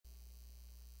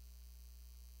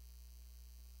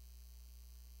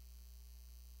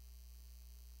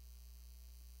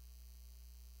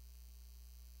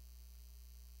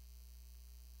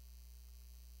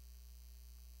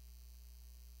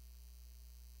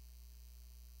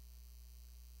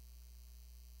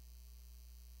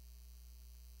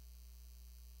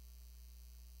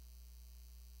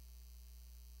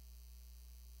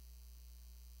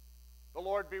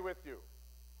Lord be with you.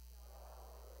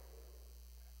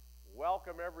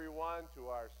 Welcome everyone to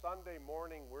our Sunday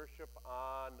morning worship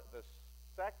on the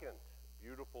second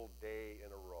beautiful day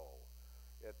in a row.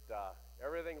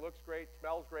 Everything looks great,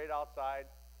 smells great outside,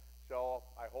 so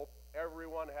I hope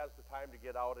everyone has the time to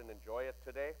get out and enjoy it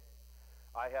today.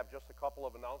 I have just a couple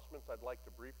of announcements I'd like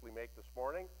to briefly make this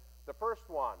morning. The first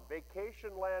one,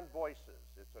 Vacation Land Voices.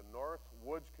 It's a North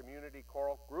Woods Community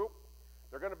Choral group.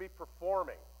 They're going to be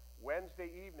performing Wednesday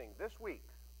evening this week,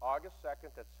 August 2nd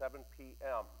at 7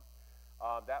 p.m.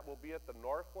 That will be at the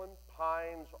Northland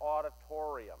Pines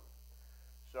Auditorium.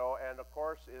 So, and of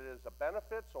course, it is a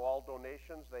benefit, so all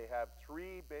donations, they have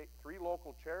three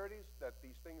local charities that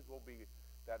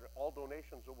all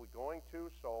donations will be going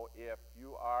to. So if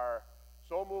you are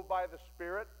so moved by the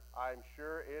Spirit, I'm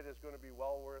sure it is going to be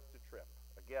well worth the trip.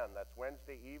 Again, that's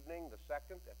Wednesday evening, the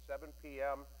 2nd at 7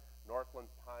 p.m.,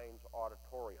 Northland Pines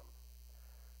Auditorium.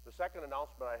 The second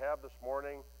announcement I have this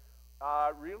morning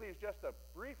really is just a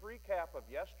brief recap of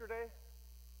yesterday.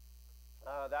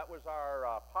 That was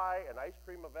our pie and ice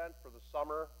cream event for the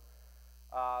summer.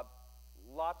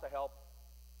 Lots of help,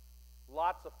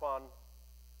 lots of fun,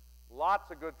 lots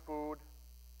of good food,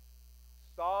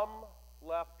 some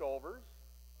leftovers.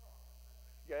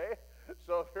 Okay,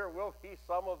 so there will be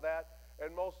some of that, and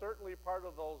most certainly part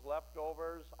of those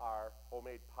leftovers are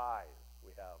homemade pies.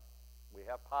 We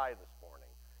have pie this morning.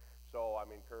 So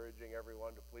I'm encouraging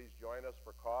everyone to please join us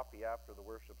for coffee after the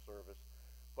worship service.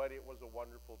 But it was a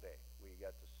wonderful day. We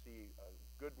got to see a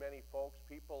good many folks,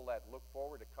 people that look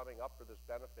forward to coming up for this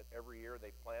benefit every year.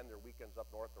 They plan their weekends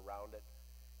up north around it.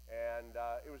 And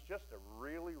it was just a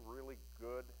really, really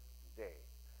good day.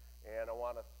 And I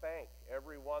want to thank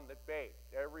everyone that baked,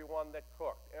 everyone that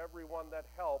cooked, everyone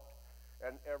that helped,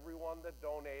 and everyone that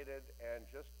donated, and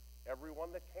just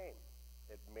everyone that came.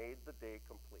 It made the day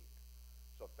complete.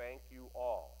 So thank you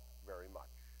all very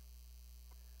much.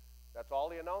 That's all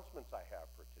the announcements I have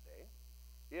for today.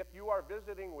 If you are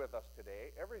visiting with us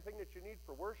today, everything that you need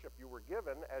for worship you were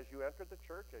given as you entered the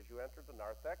church, as you entered the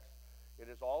narthex. It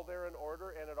is all there in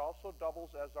order, and it also doubles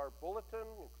as our bulletin,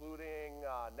 including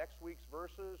next week's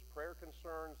verses, prayer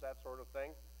concerns, that sort of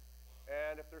thing.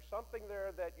 And if there's something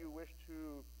there that you wish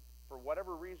to, for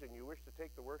whatever reason, you wish to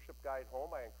take the worship guide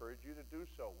home, I encourage you to do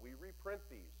so. We reprint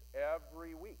these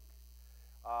every week.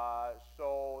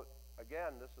 So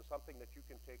again, this is something that you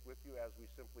can take with you as we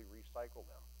simply recycle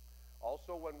them.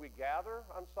 Also, when we gather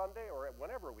on Sunday, or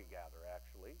whenever we gather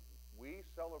actually, we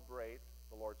celebrate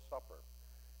the Lord's Supper.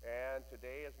 And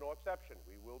today is no exception.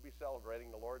 We will be celebrating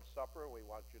the Lord's Supper, and we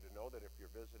want you to know that if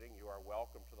you're visiting, you are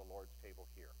welcome to the Lord's table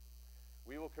here.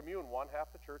 We will commune one half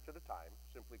the church at a time.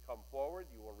 Simply come forward,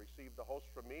 you will receive the host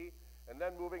from me, and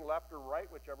then moving left or right,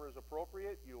 whichever is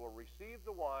appropriate, you will receive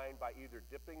the wine by either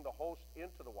dipping the host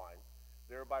into the wine,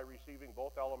 thereby receiving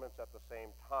both elements at the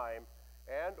same time,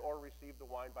 and or receive the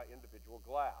wine by individual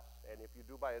glass. And if you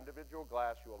do by individual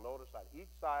glass, you will notice on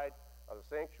each side of the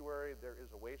sanctuary there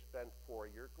is a waistband for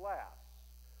your glass.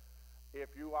 If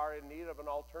you are in need of an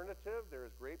alternative, there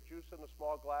is grape juice in the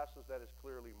small glasses that is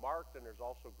clearly marked, and there's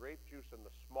also grape juice in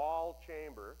the small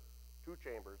chamber, 2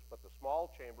 chambers, but the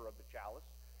small chamber of the chalice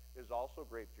is also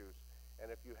grape juice.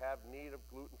 And if you have need of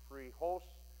gluten-free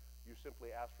hosts, you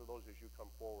simply ask for those as you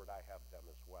come forward. I have them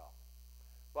as well.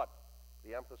 But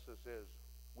the emphasis is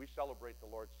we celebrate the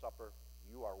Lord's Supper.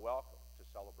 You are welcome to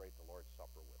celebrate the Lord's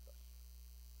Supper with us.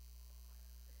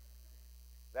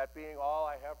 That being all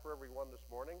I have for everyone this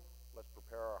morning, let's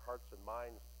prepare our hearts and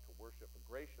minds to worship a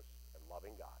gracious and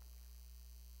loving God.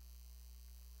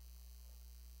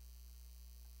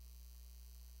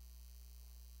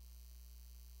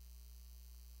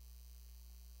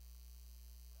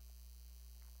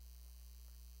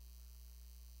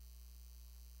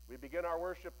 We begin our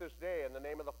worship this day in the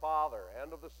name of the Father,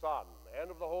 and of the Son,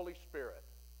 and of the Holy Spirit.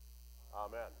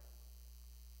 Amen.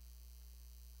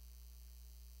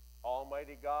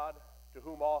 Almighty God, to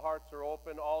whom all hearts are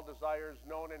open, all desires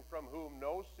known, and from whom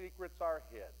no secrets are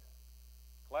hid,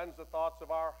 cleanse the thoughts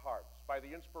of our hearts by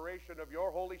the inspiration of your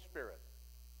Holy Spirit,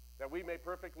 that we may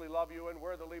perfectly love you and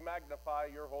worthily magnify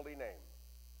your holy name.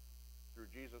 Through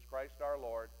Jesus Christ our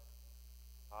Lord.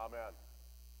 Amen.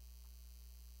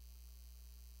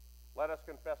 Let us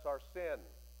confess our sin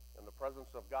in the presence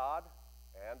of God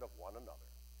and of one another.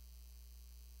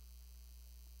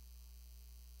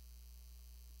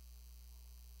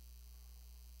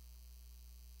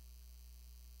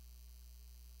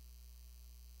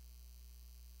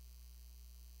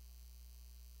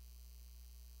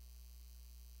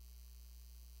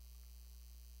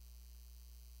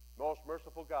 Most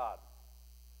merciful God,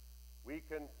 we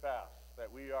confess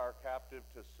that we are captive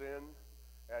to sin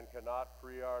and cannot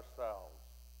free ourselves.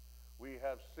 We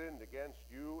have sinned against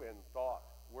you in thought,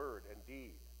 word, and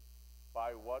deed,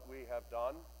 by what we have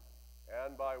done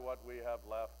and by what we have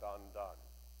left undone.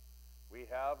 We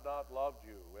have not loved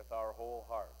you with our whole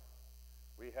heart.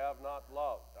 We have not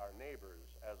loved our neighbors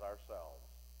as ourselves.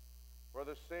 For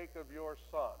the sake of your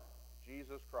Son,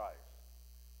 Jesus Christ,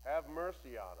 have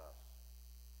mercy on us,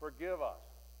 forgive us,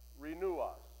 renew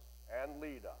us, and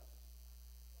lead us,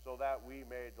 so that we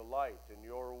may delight in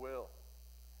your will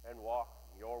and walk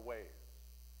in your ways,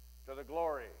 to the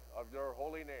glory of your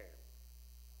holy name.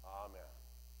 Amen.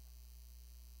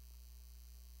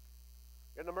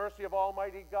 In the mercy of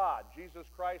Almighty God, Jesus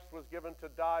Christ was given to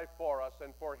die for us,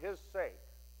 and for his sake,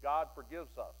 God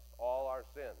forgives us all our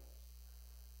sins.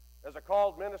 As a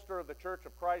called minister of the Church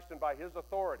of Christ and by his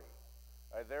authority,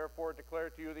 I therefore declare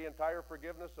to you the entire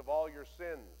forgiveness of all your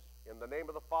sins in the name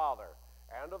of the Father,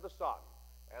 and of the Son,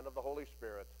 and of the Holy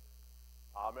Spirit.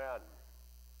 Amen.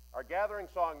 Our gathering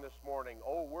song this morning,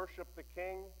 O Worship the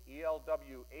King,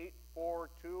 ELW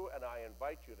 842, and I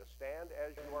invite you to stand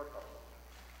as you are coming.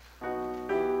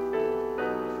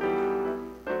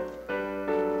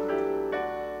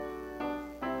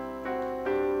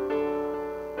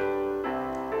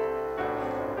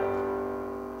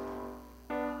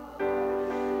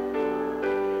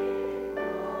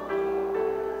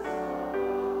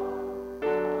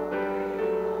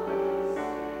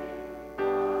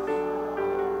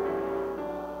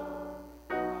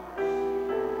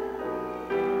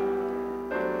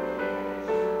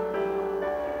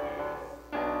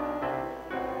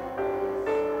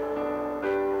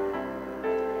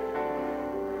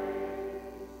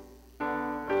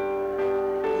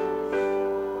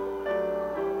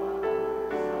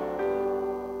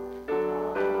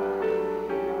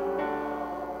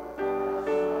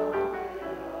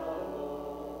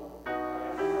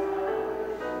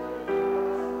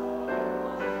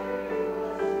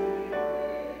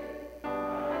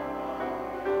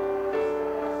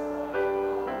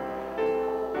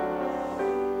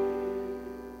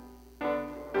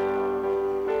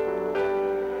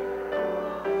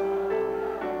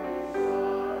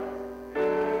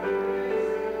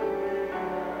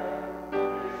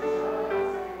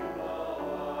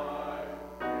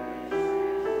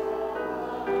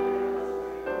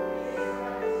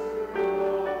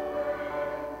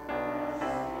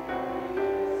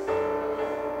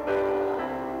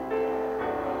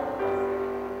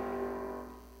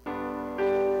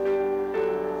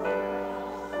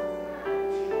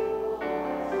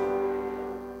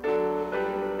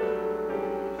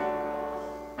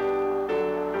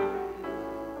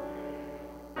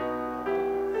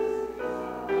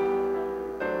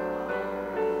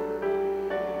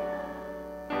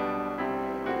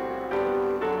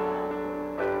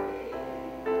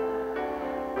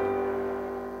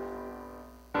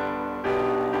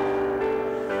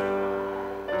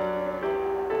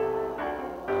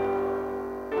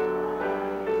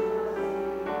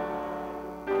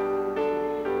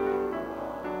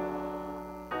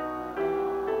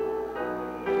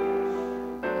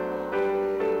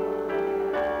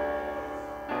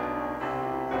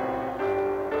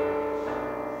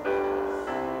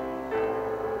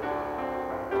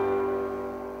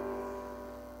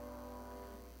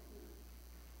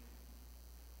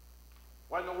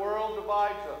 When the world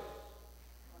divides us,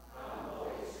 come,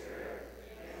 Holy Spirit,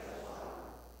 make us one.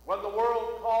 When the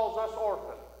world calls us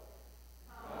orphan,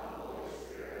 come, Holy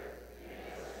Spirit,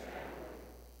 make us family.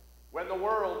 When the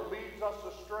world leads us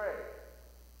astray,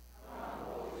 come,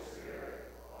 Holy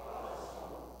Spirit, call us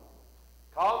home.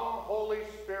 Come, Holy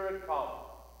Spirit, come.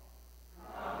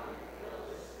 Come and fill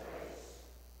this place.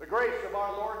 The grace of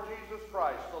our Lord Jesus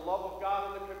Christ, the love of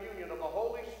God, and the communion of the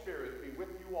Holy Spirit be with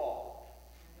you all.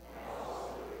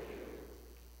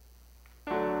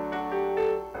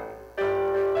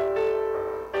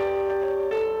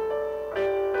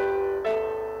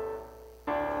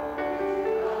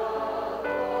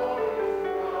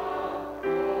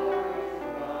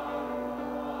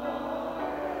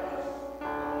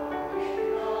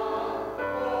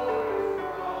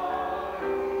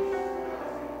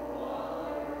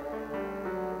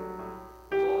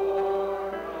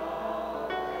 Lord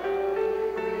God,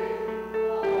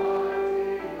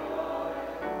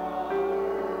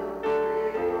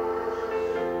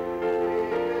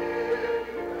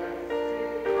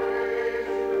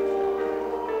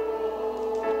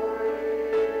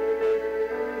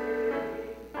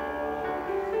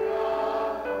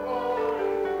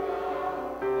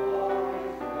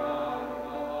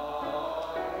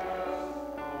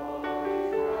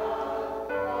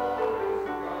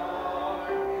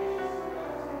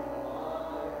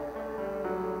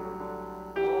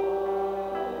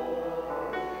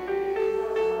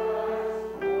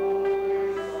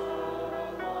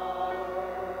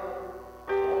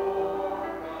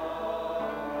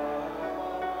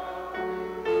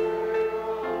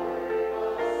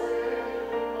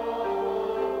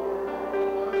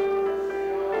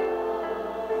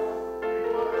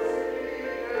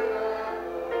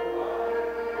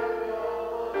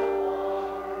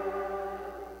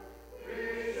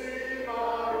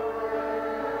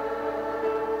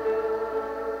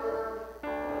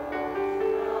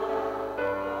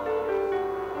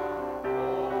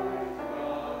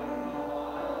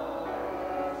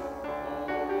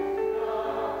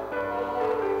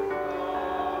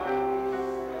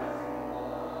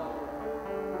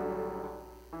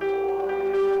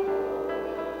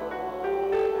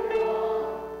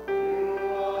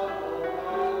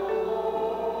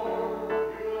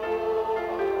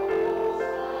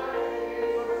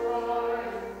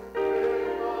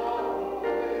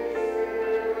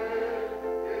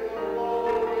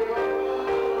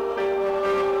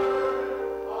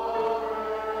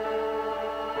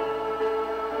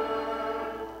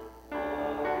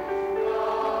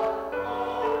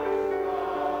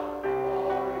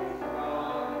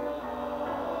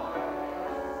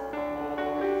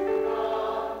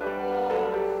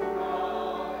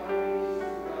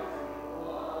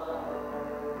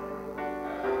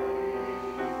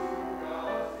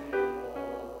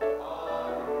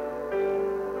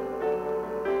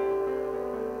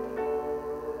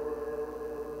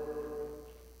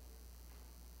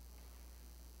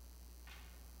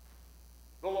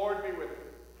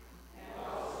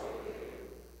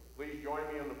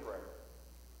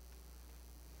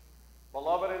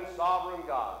 sovereign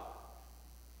God,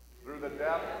 through the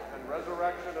death and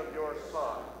resurrection of your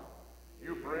Son,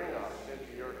 you bring us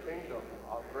into your kingdom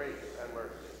of grace and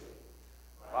mercy.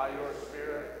 By your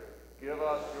Spirit, give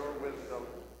us your wisdom,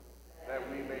 that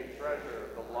we may treasure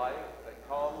the life that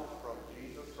comes from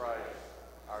Jesus Christ,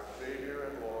 our Savior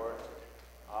and Lord.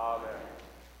 Amen.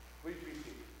 Please be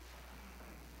seated.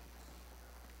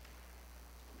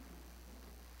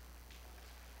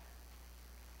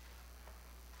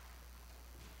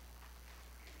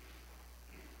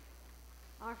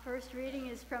 Our first reading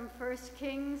is from 1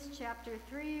 Kings chapter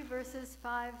 3, verses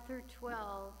 5 through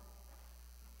 12.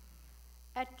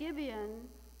 At Gibeon,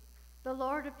 the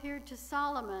Lord appeared to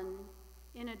Solomon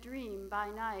in a dream by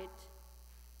night,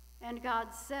 and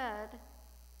God said,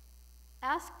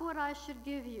 "Ask what I should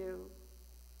give you."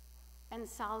 And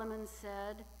Solomon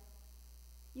said,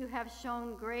 "You have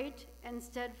shown great and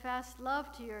steadfast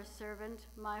love to your servant,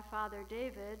 my father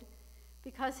David,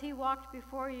 because he walked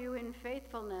before you in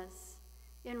faithfulness,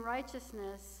 in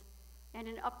righteousness, and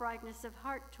in uprightness of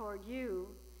heart toward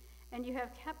you, and you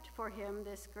have kept for him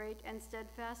this great and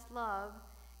steadfast love,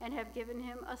 and have given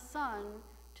him a son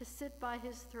to sit by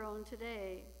his throne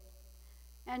today.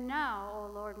 And now, O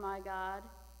Lord my God,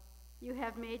 you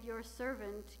have made your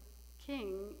servant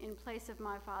king in place of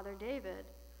my father David,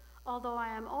 although I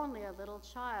am only a little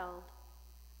child.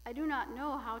 I do not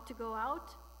know how to go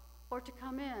out or to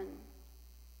come in.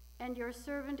 And your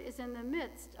servant is in the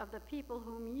midst of the people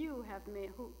whom you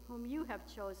have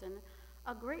chosen,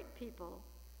 a great people,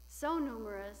 so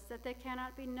numerous that they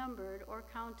cannot be numbered or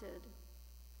counted.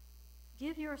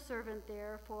 Give your servant,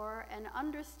 therefore, an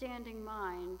understanding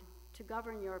mind to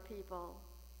govern your people,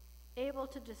 able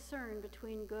to discern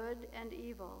between good and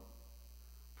evil.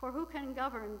 For who can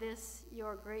govern this,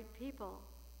 your great people?"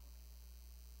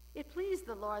 It pleased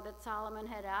the Lord that Solomon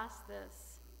had asked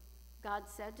this. God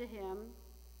said to him,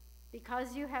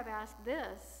 "Because you have asked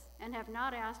this, and have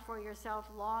not asked for yourself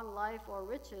long life or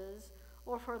riches,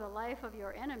 or for the life of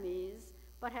your enemies,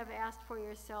 but have asked for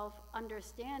yourself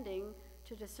understanding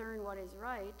to discern what is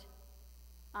right,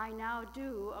 I now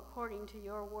do according to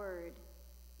your word.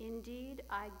 Indeed,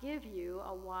 I give you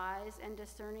a wise and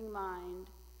discerning mind.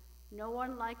 No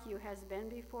one like you has been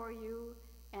before you,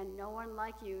 and no one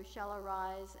like you shall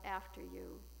arise after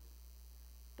you."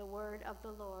 The word of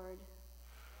the Lord.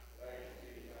 Thanks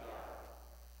be to God.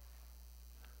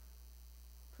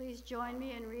 Please join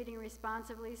me in reading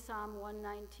responsively Psalm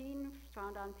 119,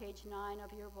 found on page 9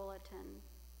 of your bulletin.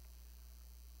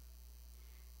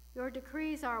 Your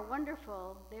decrees are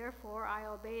wonderful, therefore I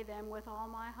obey them with all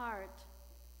my heart.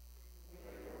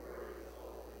 When your word is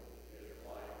open, it is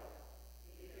light.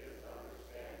 It gives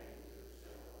understanding to the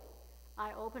simple.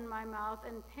 I open my mouth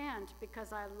and pant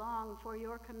because I long for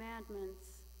your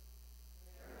commandments.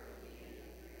 Turn me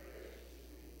into your gracious to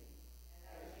me,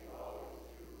 as you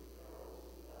always do for those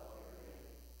who love your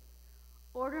name.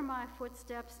 Order my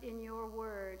footsteps in your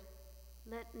word.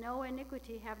 Let no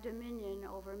iniquity have dominion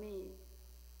over me.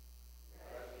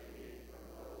 Rescue me from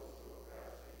those who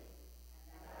oppress me,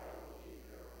 and I will keep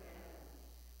your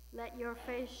commandments. Let your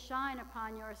face shine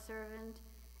upon your servant,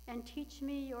 and teach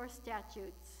me your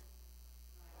statutes.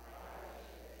 My eyes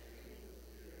shall stream with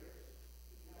tears,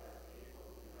 because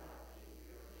people do not keep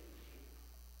your teaching.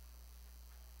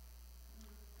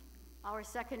 Our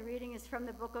second reading is from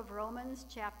the book of Romans,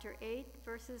 chapter 8,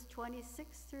 verses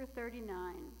 26 through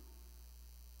 39.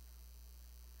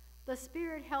 The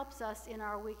Spirit helps us in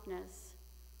our weakness,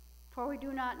 for we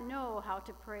do not know how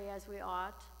to pray as we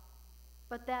ought,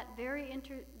 but that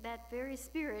very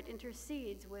Spirit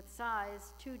intercedes with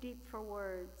sighs too deep for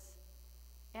words.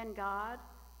 And God,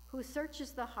 who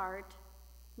searches the heart,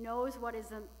 knows what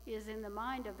is in the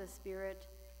mind of the Spirit,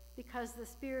 because the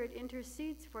Spirit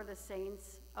intercedes for the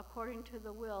saints according to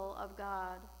the will of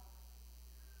God.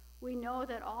 We know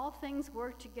that all things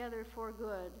work together for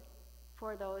good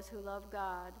for those who love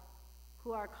God,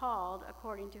 who are called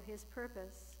according to his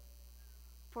purpose.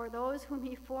 For those whom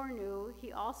he foreknew,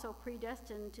 he also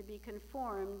predestined to be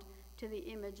conformed to the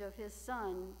image of his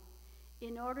Son,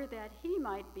 in order that he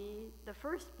might be the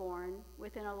firstborn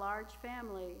within a large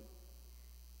family.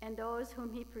 And those whom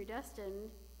he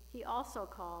predestined, he also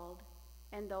called.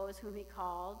 And those whom he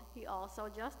called, he also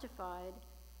justified.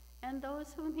 And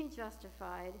those whom he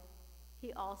justified,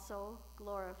 he also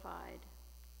glorified.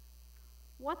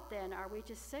 What then are we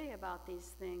to say about these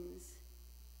things?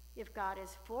 If God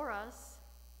is for us,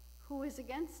 who is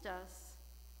against us?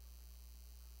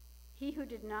 He who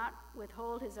did not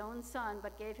withhold his own Son,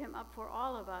 but gave him up for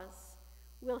all of us,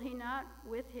 will he not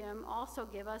with him also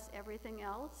give us everything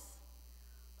else?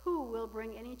 Who will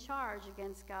bring any charge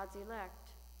against God's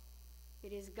elect?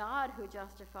 It is God who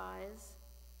justifies.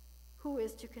 Who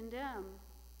is to condemn?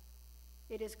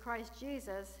 It is Christ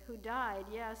Jesus who died,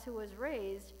 yes, who was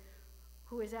raised,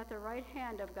 who is at the right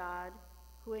hand of God,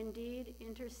 who indeed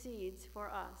intercedes for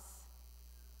us.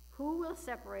 Who will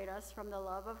separate us from the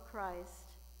love of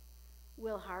Christ?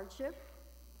 Will hardship,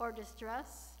 or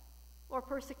distress, or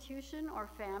persecution, or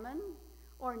famine,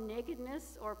 or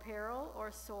nakedness, or peril,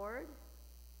 or sword?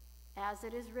 As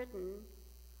it is written,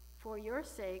 for your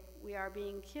sake we are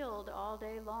being killed all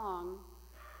day long.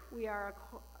 We are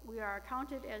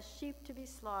accounted as sheep to be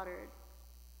slaughtered.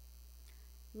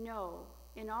 No,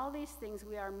 in all these things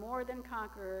we are more than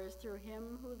conquerors through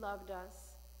him who loved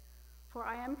us. For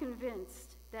I am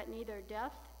convinced that neither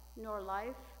death, nor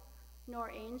life, nor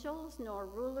angels, nor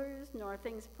rulers, nor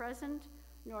things present,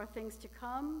 nor things to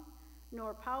come,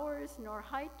 nor powers, nor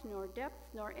height, nor depth,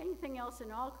 nor anything else in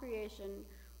all creation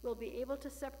will be able to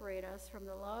separate us from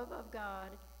the love of God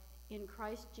in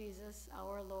Christ Jesus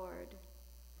our Lord.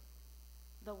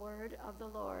 The word of the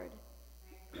Lord.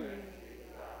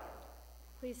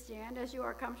 Please stand as you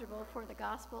are comfortable for the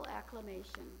gospel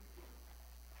acclamation.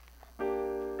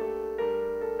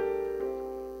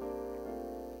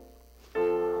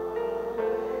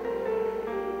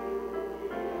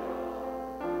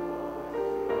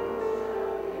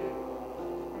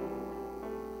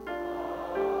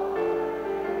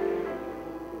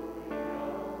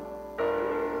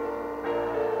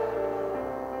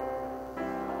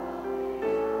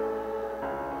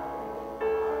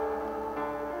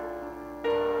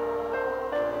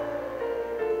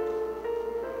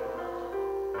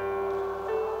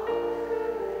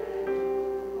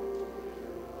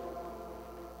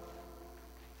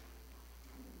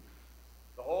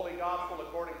 Gospel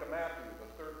according to Matthew, the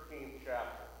 13th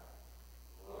chapter.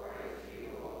 Glory to you,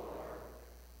 O Lord.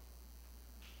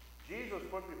 Jesus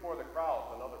put before the crowds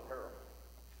another parable.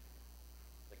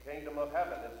 The kingdom of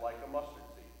heaven is like a mustard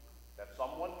seed that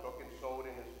someone took and sowed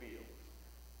in his field.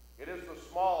 It is the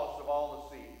smallest of all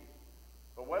the seeds,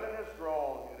 but when it has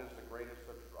grown, it is the greatest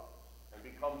of shrubs, and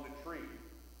becomes a tree,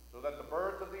 so that the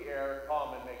birds of the air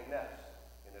come and make nests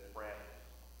in its branches.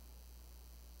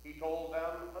 He told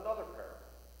them another parable.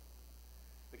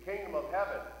 The kingdom of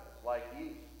heaven is like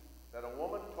yeast that a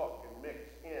woman took and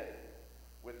mixed in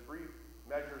with 3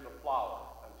 measures of flour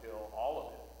until all of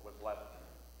it was leavened.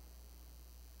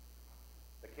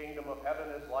 The kingdom of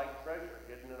heaven is like treasure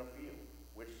hidden in a field,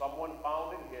 which someone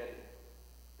found and hid.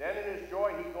 Then in his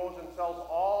joy he goes and sells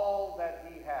all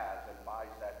that he has and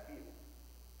buys that field.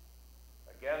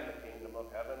 Again, the kingdom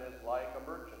of heaven is like a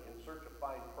merchant in search of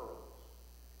fine pearls.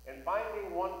 And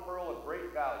finding one pearl of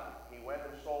great value, he went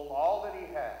and sold all that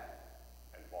he had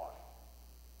and bought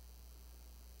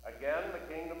it. Again, the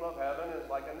kingdom of heaven is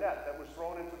like a net that was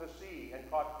thrown into the sea and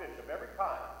caught fish of every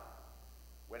kind.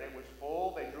 When it was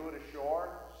full, they drew it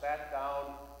ashore, sat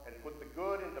down, and put the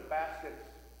good into baskets,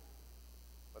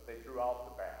 but they threw out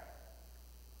the bad.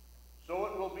 So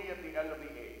it will be at the end of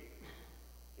the age.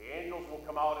 The angels will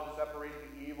come out and separate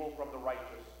the evil from the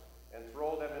righteous and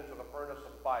throw them into the furnace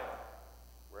of fire,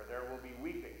 where there will be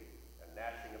weeping and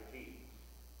gnashing of teeth.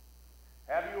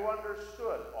 Have you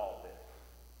understood all this?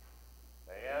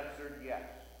 They answered, yes.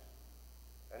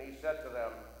 And he said to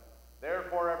them,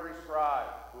 therefore every scribe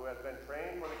who has been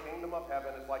trained for the kingdom of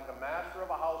heaven is like the master of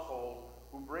a household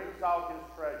who brings out his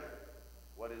treasure,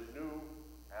 what is new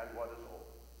and what is old.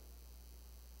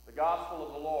 The gospel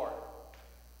of the Lord.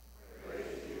 Praise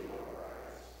to you, O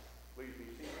Christ. Please be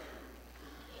seated.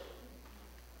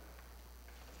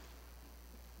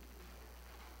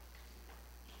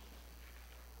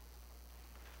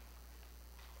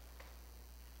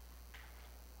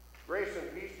 Grace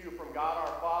and peace to you from God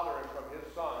our Father and from his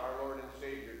Son, our Lord and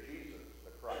Savior, Jesus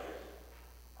the Christ.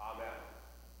 Amen.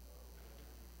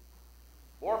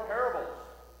 More parables.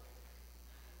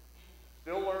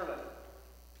 Still learning.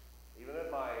 Even at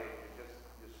my age,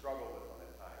 you struggle with them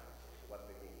at times, what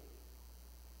they mean.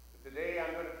 But today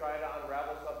I'm going to try to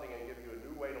unravel something and give you a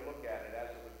new way to look at it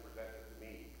as it was presented to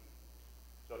me.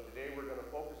 So today we're going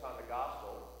to focus on the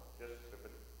gospel, just if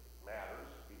it matters,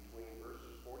 between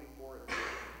verses 44 and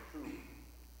 52.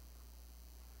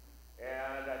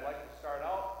 And I'd like to start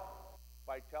out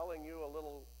by giving you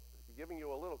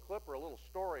a little clip or a little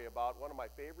story about one of my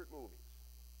favorite movies.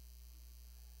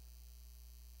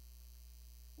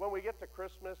 When we get to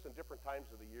Christmas and different times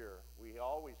of the year, we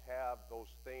always have those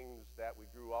things that we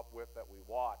grew up with that we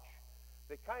watch.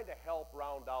 They kind of help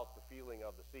round out the feeling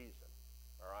of the season,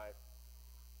 all right?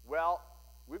 Well,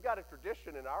 we've got a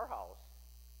tradition in our house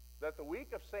that the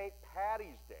week of St.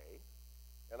 Paddy's Day,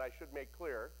 and I should make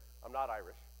clear, I'm not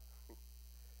Irish,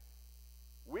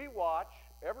 we watch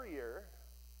every year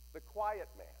The Quiet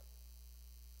Man.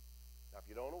 Now, if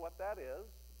you don't know what that is,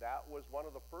 that was one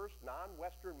of the first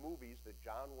non-Western movies that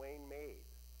John Wayne made.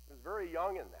 He was very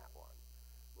young in that one.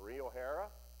 Marie O'Hara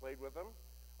played with him.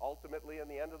 Ultimately, in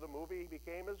the end of the movie, he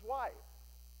became his wife.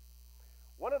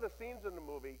 One of the scenes in the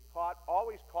movie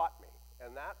always caught me,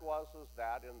 and that was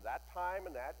that in that time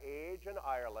and that age in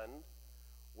Ireland,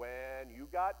 when you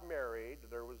got married,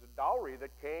 there was a dowry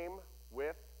that came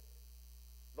with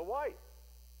the wife.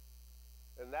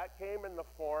 And that came in the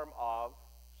form of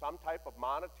some type of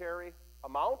monetary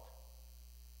amount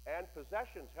and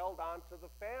possessions held on to the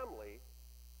family,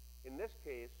 in this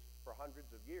case, for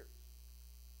hundreds of years.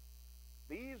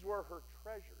 These were her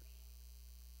treasures.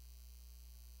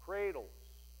 Cradles,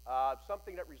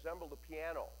 something that resembled a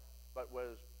piano, but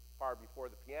was far before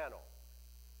the piano.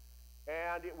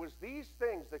 And it was these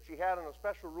things that she had in a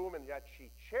special room and that she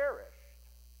cherished.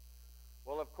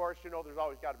 Well, of course, you know, there's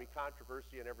always got to be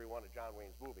controversy in every one of John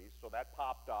Wayne's movies, so that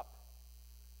popped up.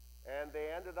 And they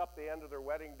ended up the end of their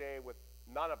wedding day with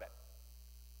none of it.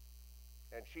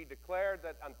 And she declared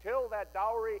that until that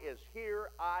dowry is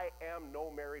here, I am no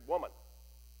married woman.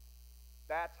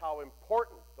 That's how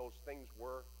important those things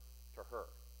were to her.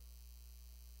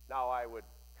 Now, I would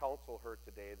counsel her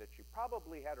today that she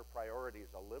probably had her priorities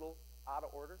a little out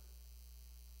of order.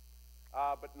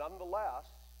 But nonetheless,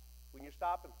 when you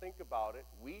stop and think about it,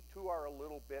 we too are a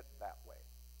little bit that way.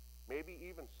 Maybe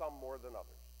even some more than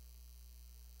others.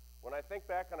 When I think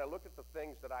back and I look at the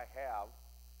things that I have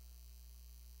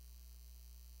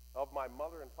of my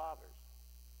mother and father's,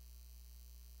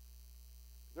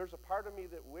 there's a part of me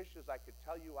that wishes I could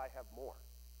tell you I have more.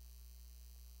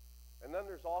 And then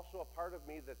there's also a part of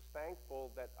me that's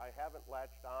thankful that I haven't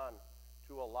latched on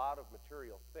to a lot of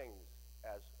material things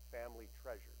as family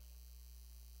treasures.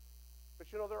 But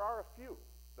you know, there are a few.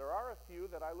 There are a few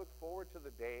that I look forward to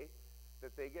the day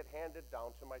that they get handed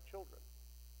down to my children.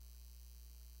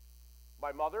 My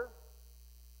mother,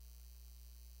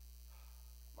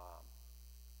 Mom.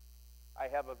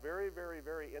 I have a very, very,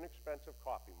 very inexpensive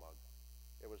coffee mug.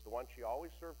 It was the one she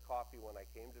always served coffee when I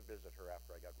came to visit her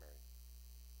after I got married.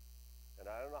 And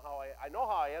I don't know how I know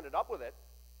how I ended up with it.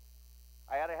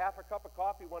 I had a half a cup of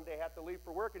coffee one day, had to leave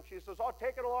for work, and she says, "Oh,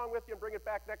 take it along with you and bring it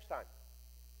back next time."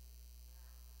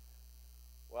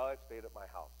 Well, it stayed at my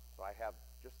house. So I have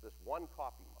just this one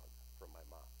coffee mug from my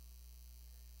mom.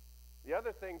 The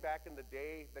other thing back in the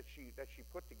day that she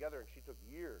put together, and she took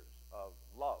years of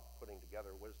love putting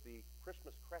together, was the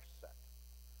Christmas creche set.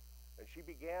 And she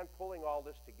began pulling all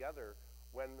this together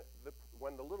when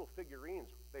the little figurines,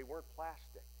 they weren't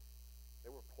plastic. They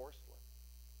were porcelain.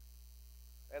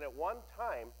 And at one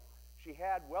time, she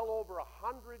had well over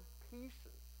 100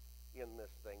 pieces in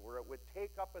this thing, where it would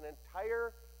take up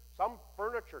some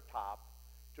furniture top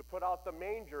to put out the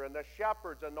manger and the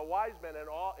shepherds and the wise men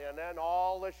and then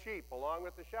all the sheep along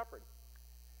with the shepherd.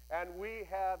 And we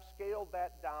have scaled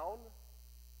that down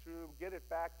to get it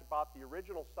back to about the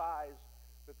original size,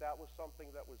 but that was something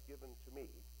that was given to me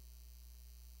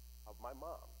of my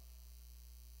mom.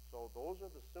 So those are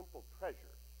the simple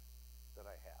treasures that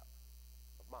I have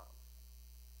of Mom's.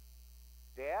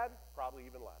 Dad, probably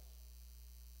even less.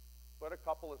 But a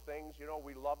couple of things, you know,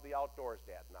 we love the outdoors,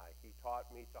 Dad and I. He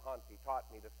taught me to hunt. He taught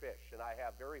me to fish. And I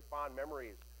have very fond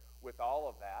memories with all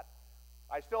of that.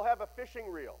 I still have a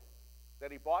fishing reel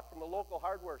that he bought from the local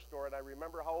hardware store, and I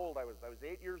remember how old I was. I was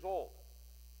 8 years old.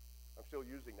 I'm still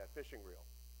using that fishing reel.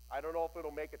 I don't know if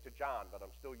it'll make it to John, but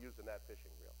I'm still using that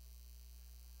fishing reel.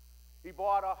 He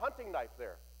bought a hunting knife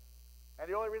there. And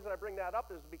the only reason I bring that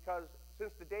up is because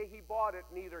since the day he bought it,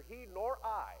 neither he nor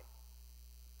I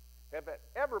have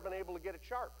ever been able to get it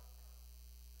sharp.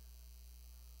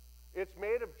 It's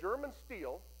made of German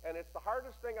steel, and it's the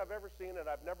hardest thing I've ever seen, and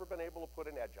I've never been able to put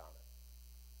an edge on it.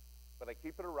 But I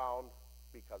keep it around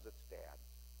because it's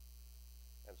Dad's.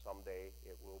 And someday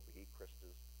it will be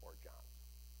Krista's or John's.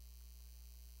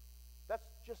 That's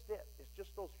just it. It's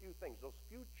just those few things, those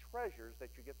few treasures that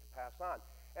you get to pass on.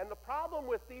 And the problem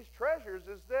with these treasures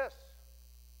is this.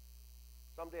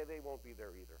 Someday they won't be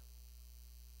there either.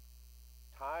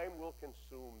 Time will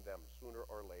consume them sooner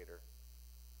or later,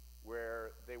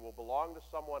 where they will belong to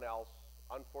someone else,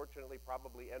 unfortunately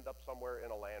probably end up somewhere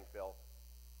in a landfill,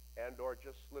 and or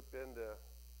just slip into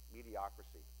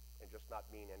mediocrity and just not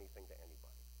mean anything to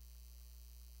anybody.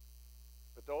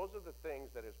 But those are the things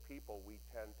that as people we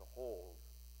tend to hold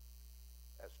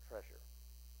as treasure.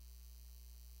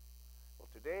 Well,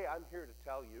 today I'm here to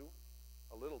tell you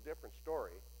a little different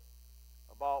story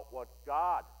about what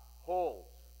God holds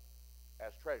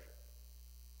as treasure.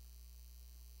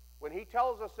 When he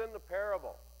tells us in the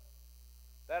parable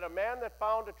that a man that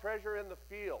found a treasure in the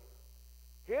field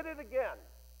hid it again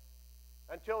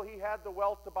until he had the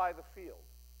wealth to buy the field.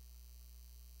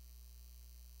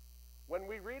 When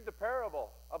we read the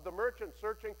parable of the merchant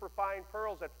searching for fine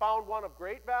pearls that found one of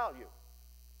great value,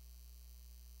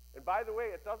 and by the way,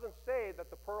 it doesn't say that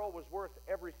the pearl was worth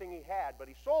everything he had, but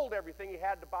he sold everything he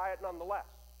had to buy it nonetheless.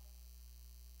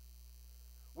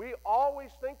 We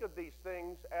always think of these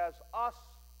things as us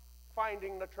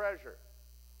finding the treasure,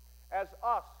 as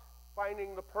us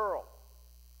finding the pearl,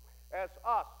 as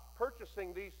us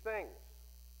purchasing these things.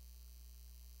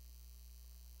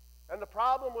 And the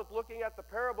problem with looking at the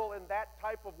parable in that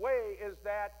type of way is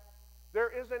that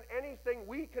there isn't anything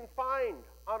we can find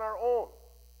on our own.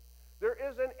 There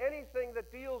isn't anything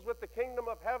that deals with the kingdom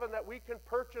of heaven that we can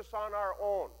purchase on our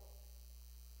own.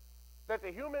 That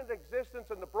the human existence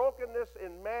and the brokenness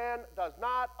in man does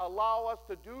not allow us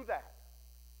to do that.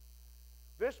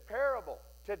 This parable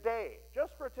today,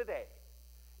 just for today,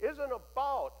 isn't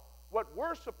about what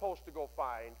we're supposed to go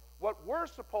find, what we're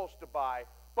supposed to buy,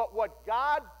 but what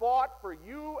God bought for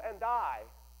you and I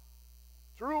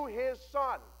through his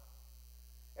Son.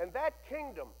 And that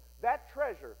kingdom, that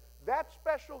treasure, that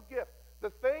special gift, the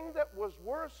thing that was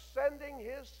worth sending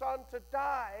his Son to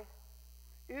die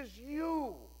is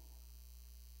you.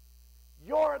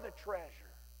 You're the treasure.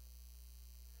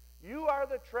 You are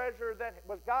the treasure that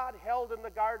was God held in the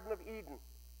Garden of Eden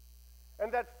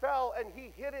and that fell and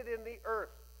he hid it in the earth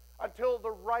until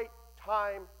the right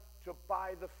time to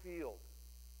buy the field.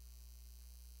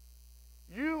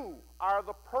 You are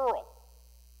the pearl.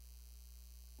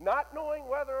 Not knowing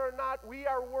whether or not we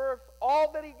are worth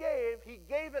all that he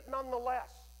gave it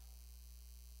nonetheless.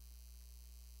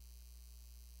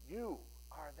 You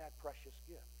are that precious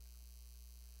gift.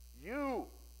 You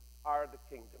are the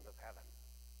kingdom of heaven.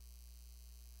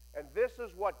 And this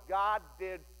is what God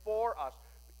did for us.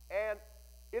 And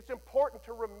it's important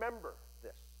to remember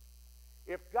this.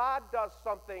 If God does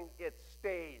something, it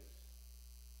stays.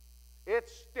 It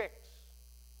sticks.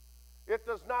 It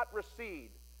does not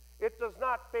recede. It does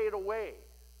not fade away.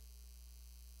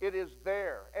 It is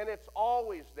there, and it's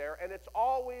always there, and it's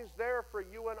always there for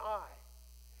you and I.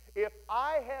 If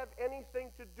I have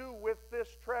anything to do with this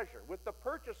treasure, with the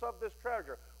purchase of this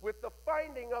treasure, with the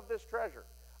finding of this treasure,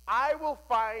 I will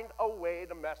find a way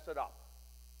to mess it up.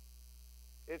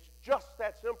 It's just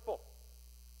that simple.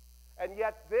 And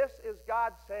yet this is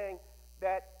God saying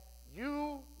that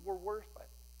you were worth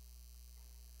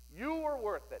it. You were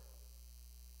worth it.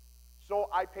 So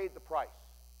I paid the price.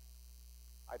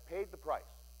 I paid the price.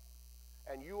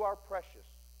 And you are precious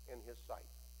in his sight.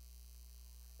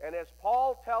 And as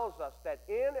Paul tells us that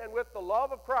in and with the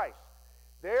love of Christ,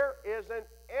 there isn't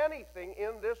anything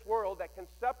in this world that can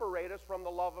separate us from the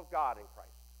love of God in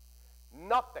Christ.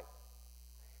 Nothing.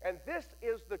 And this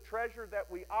is the treasure that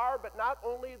we are, but not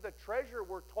only the treasure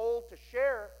we're told to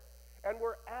share and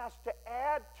we're asked to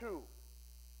add to.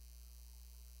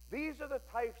 These are the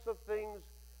types of things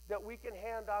that we can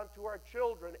hand on to our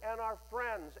children and our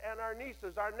friends and our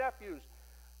nieces, our nephews,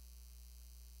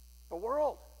 the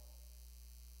world.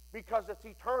 Because it's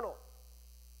eternal.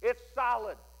 It's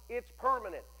solid. It's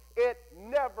permanent. It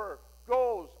never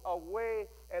goes away,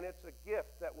 and it's a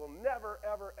gift that will never,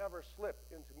 ever, ever slip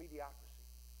into mediocrity.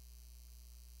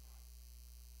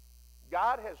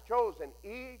 God has chosen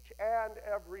each and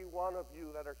every one of you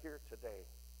that are here today.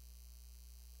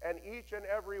 And each and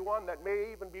every one that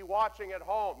may even be watching at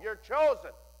home. You're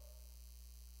chosen.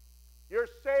 You're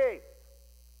saved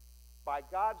by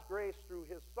God's grace through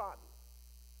his Son.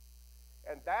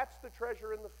 And that's the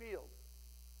treasure in the field.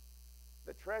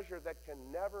 The treasure that can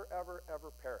never, ever,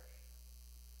 ever perish.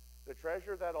 The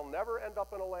treasure that'll never end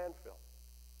up in a landfill.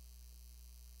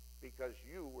 Because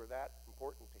you were that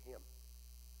important to him.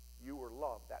 You were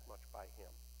loved that much by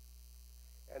him.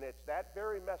 And it's that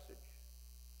very message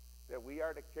that we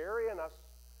are to carry in us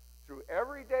through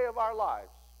every day of our lives.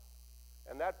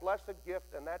 And that blessed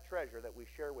gift and that treasure that we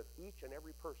share with each and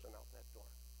every person out that door.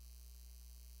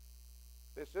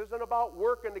 This isn't about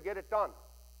working to get it done.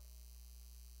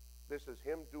 This is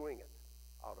him doing it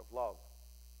out of love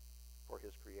for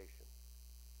his creation.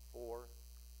 For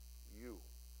you.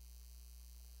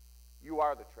 You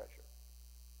are the treasure.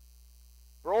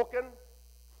 Broken,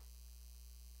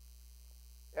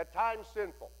 at times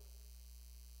sinful.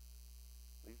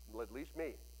 At least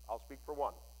me. I'll speak for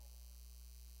one.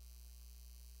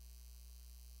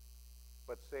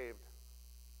 But saved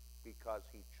because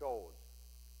he chose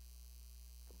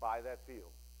to buy that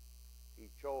field. He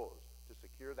chose to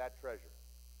secure that treasure.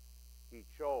 He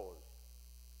chose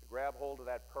to grab hold of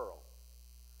that pearl.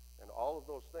 And all of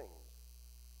those things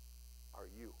are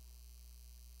you.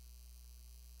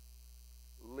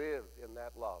 Live in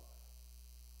that love.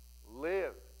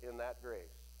 Live in that grace.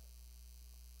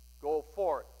 Go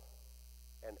forth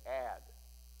and add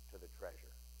to the treasure.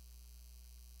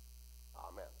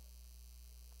 Amen.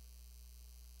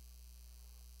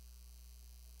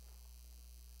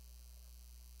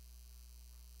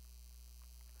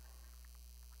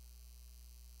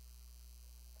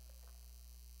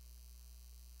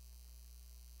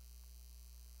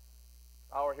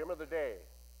 Our hymn of the day,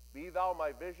 Be Thou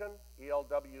My Vision,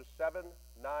 ELW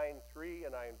 793,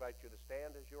 and I invite you to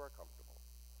stand as you are comfortable.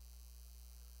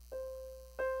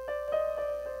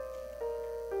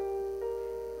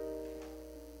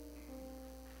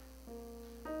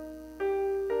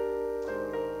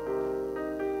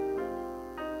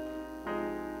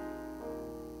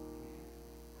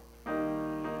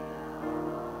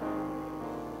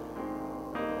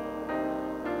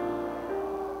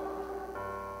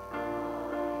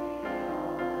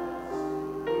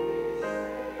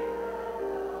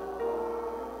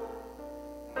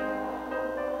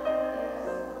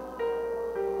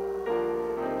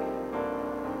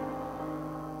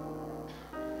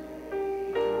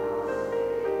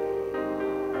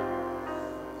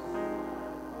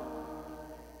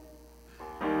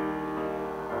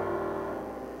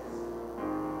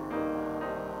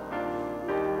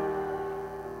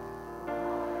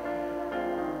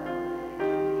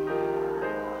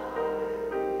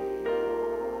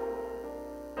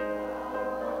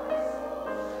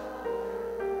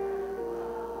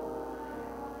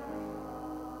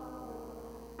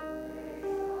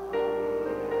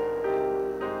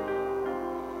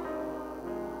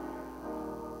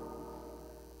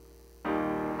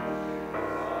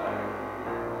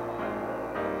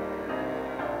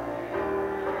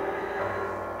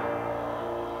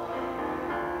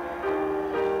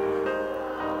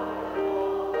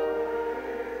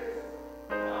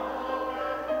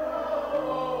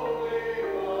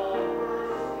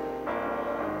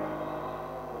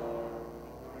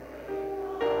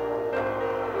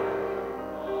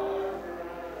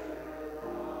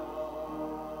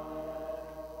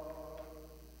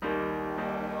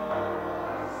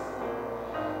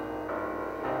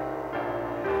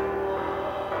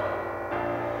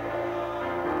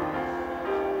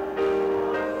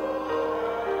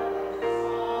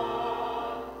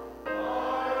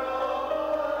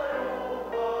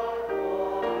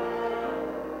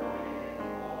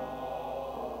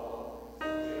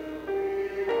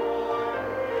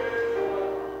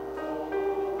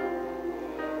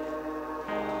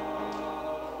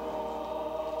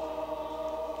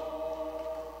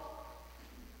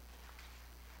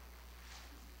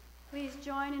 Please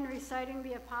join in reciting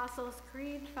the Apostles'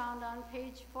 Creed found on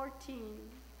page 14.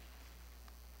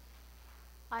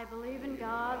 I believe in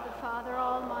God, the Father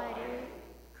Almighty,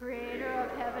 creator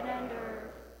of heaven and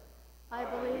earth. I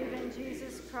believe in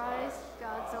Jesus Christ,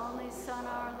 God's only Son,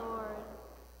 our Lord,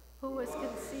 who was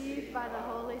conceived by the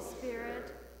Holy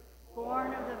Spirit,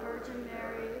 born of the Virgin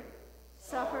Mary,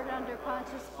 suffered under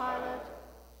Pontius Pilate,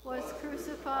 was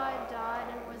crucified, died,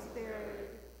 and was buried.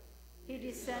 He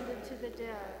descended to the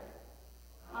dead.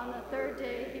 On the third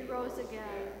day he rose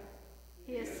again.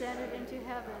 He ascended into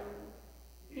heaven.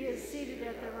 He is seated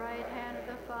at the right hand of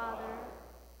the Father,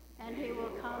 and he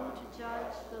will come to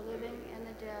judge the living and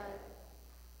the dead.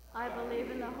 I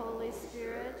believe in the Holy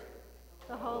Spirit,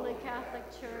 the Holy Catholic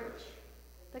Church,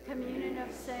 the communion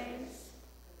of saints,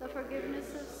 the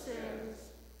forgiveness of sins,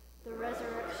 the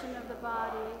resurrection of the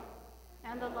body,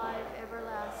 and the life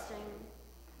everlasting.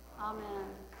 Amen.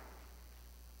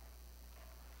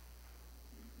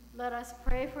 Let us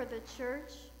pray for the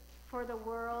church, for the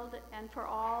world, and for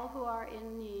all who are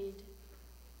in need.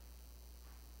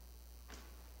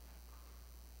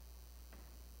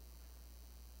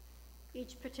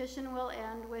 Each petition will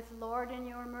end with, Lord, in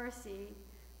your mercy.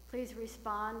 Please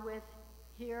respond with,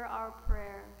 hear our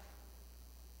prayer.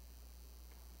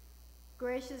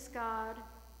 Gracious God,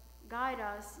 guide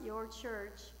us, your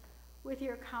church, with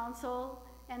your counsel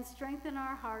and strengthen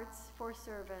our hearts for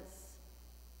service.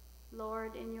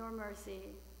 Lord, in your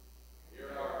mercy. Hear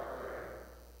our prayer.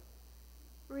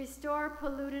 Restore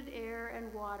polluted air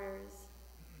and waters,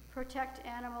 protect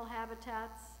animal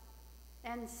habitats,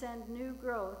 and send new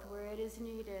growth where it is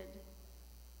needed.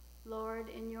 Lord,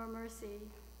 in your mercy.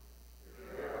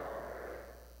 Hear our prayer.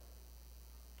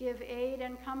 Give aid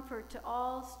and comfort to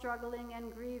all struggling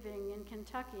and grieving in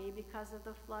Kentucky because of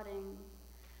the flooding.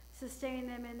 Sustain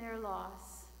them in their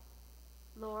loss.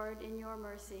 Lord, in your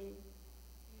mercy.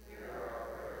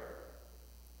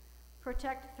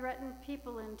 Protect threatened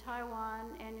people in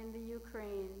Taiwan and in the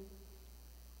Ukraine.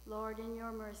 Lord, in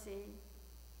your mercy.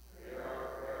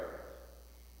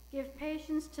 Give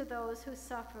patience to those who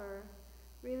suffer,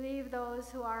 relieve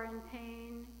those who are in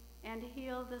pain, and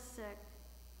heal the sick.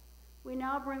 We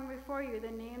now bring before you the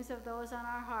names of those on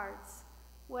our hearts,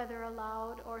 whether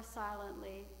aloud or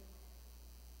silently.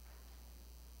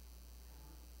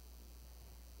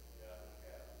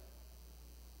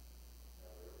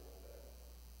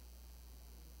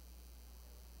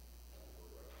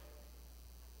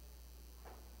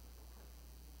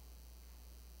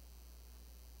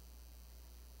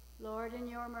 Lord, in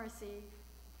your mercy,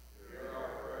 Hear our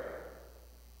prayer.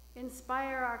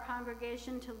 inspire our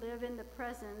congregation to live in the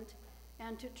present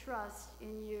and to trust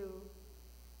in you.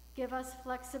 Give us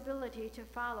flexibility to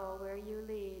follow where you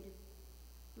lead.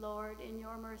 Lord, in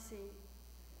your mercy,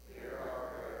 Hear our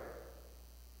prayer.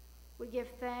 we give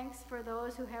thanks for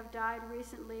those who have died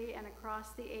recently and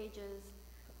across the ages.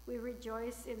 We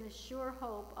rejoice in the sure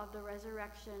hope of the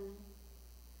resurrection.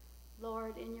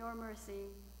 Lord, in your mercy,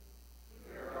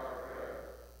 Hear our prayer.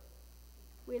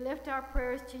 we lift our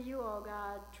prayers to you, O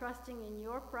God, trusting in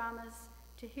your promise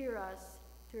to hear us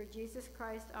through Jesus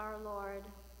Christ our Lord.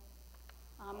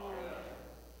 Amen.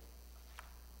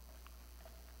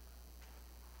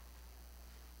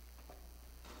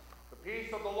 The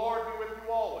peace of the Lord be with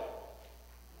you always.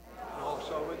 And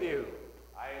also with you.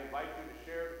 I invite you to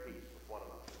share the peace with one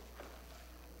another.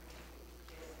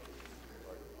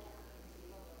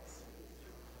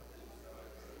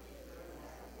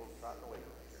 We'll start away.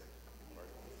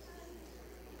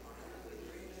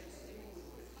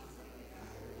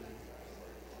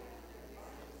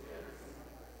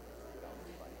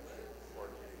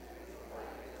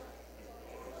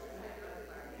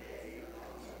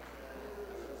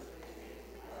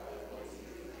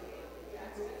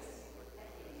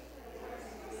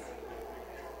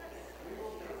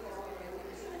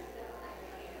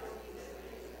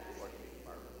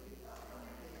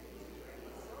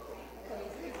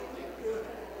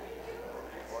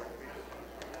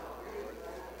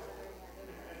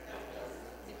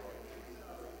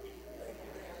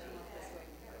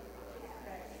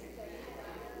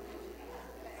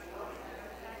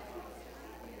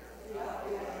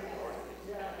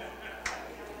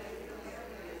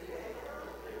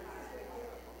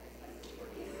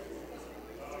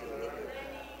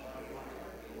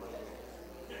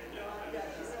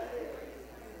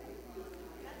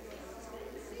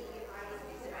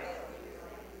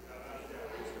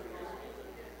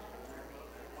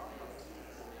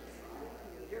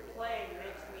 Your playing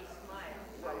makes me smile.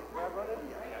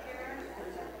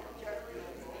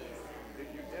 You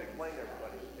did explain to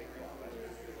everybody to take off.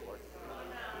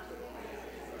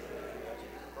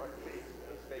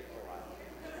 This takes a while.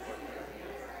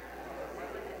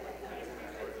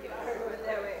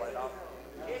 That way. Light off.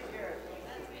 It's yours.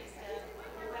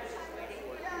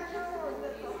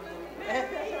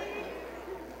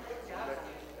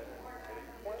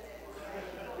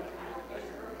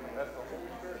 That's the Holy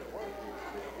Spirit at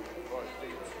work. Lord,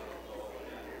 Steve.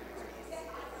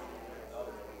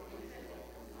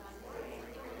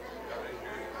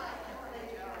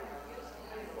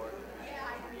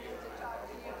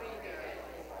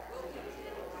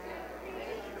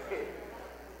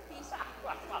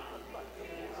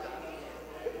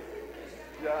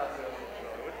 Yeah,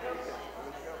 it's coming.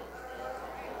 It's coming.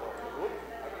 Whoop,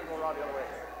 I'm gonna go around the other way.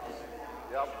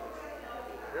 Yep.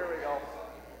 Here we go.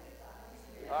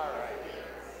 All right.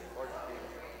 Lord Steve.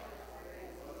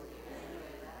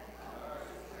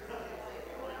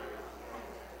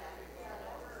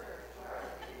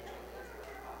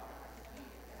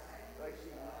 Did I see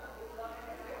you?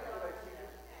 Did I see you?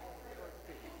 Lord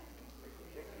Steve.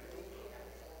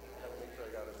 Gotta make sure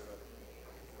I got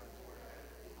everybody.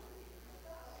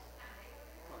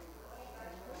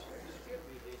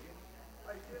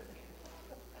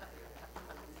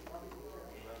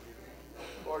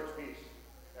 Lord's peace,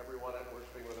 everyone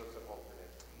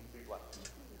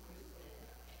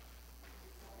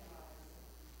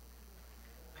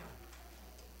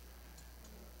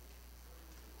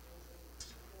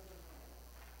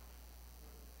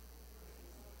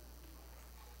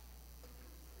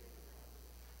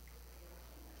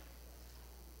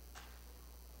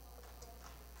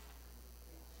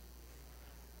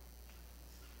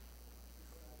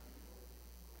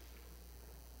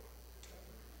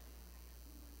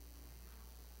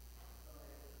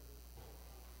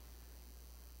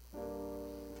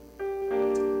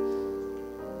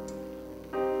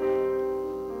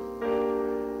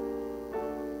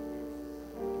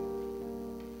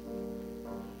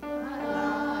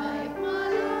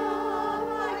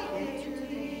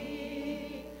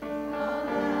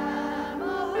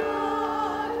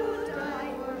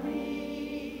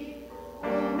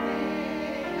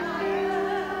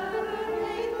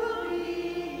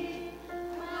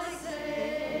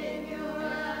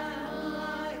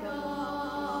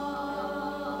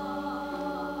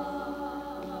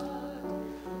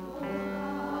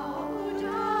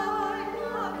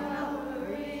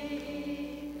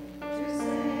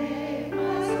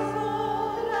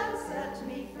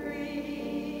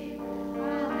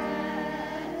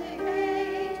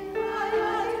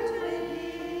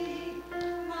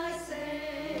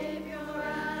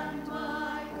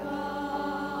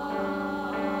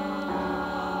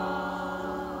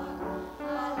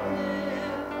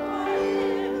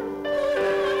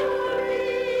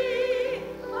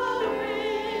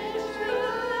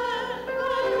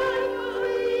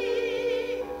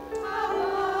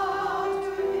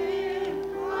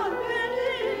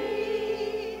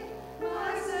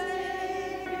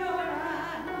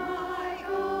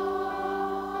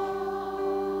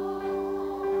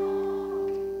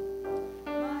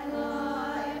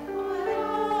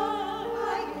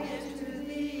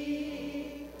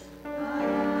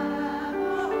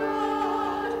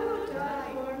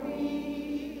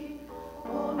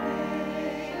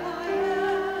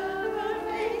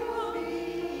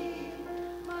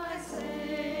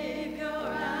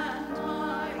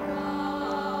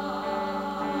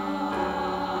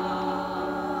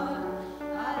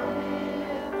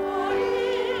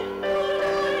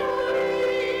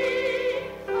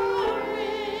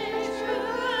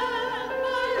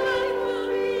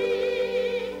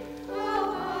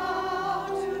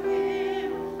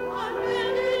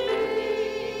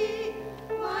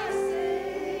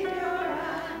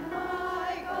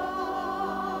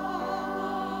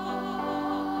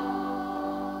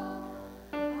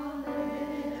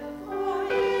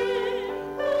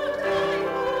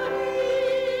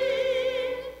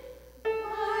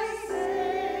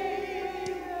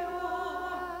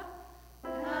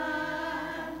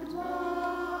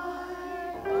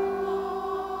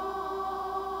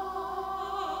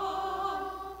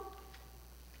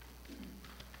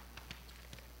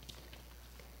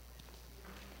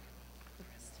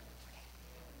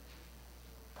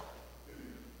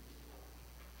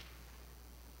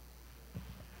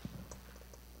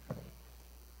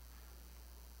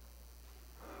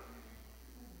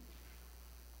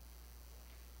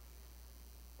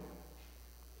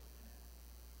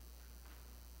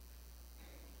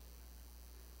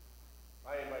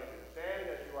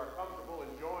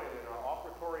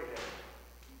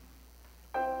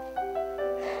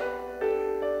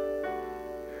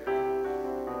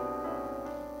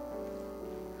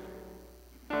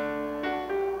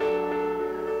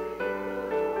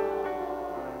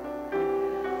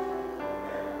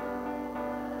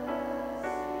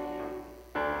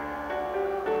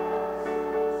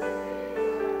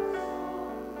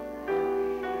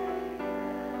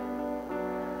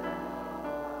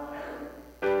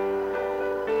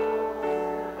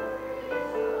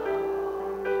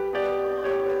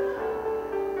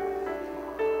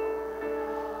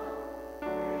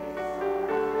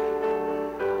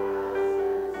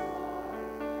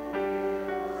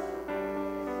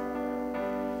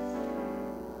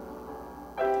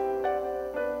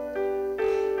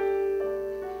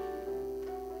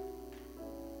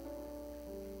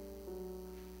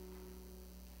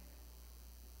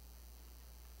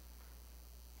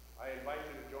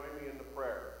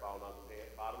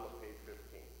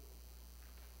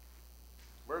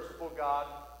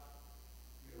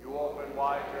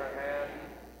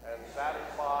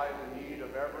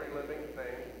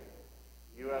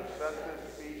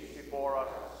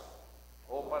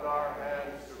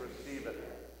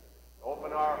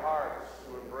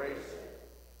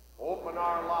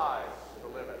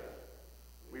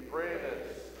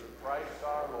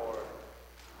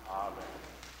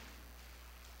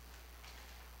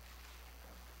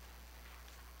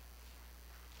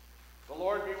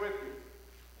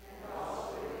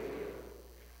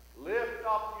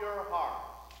your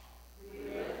hearts.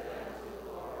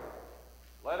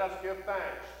 Let us give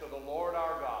thanks to the Lord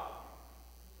our God.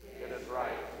 It is right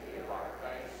to give our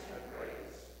thanks and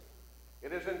praise.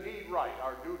 It is indeed right,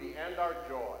 our duty and our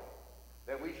joy,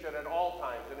 that we should at all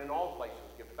times and in all places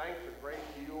give thanks and praise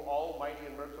to you, almighty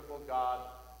and merciful God,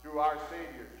 through our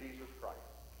Savior, Jesus Christ,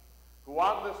 who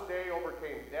on this day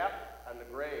overcame death and the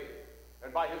grave,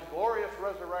 and by his glorious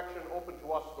resurrection opened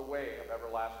to us the way of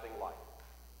everlasting life.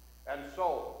 And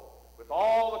so, with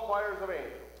all the choirs of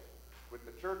angels, with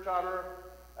the church on earth,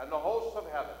 and the hosts of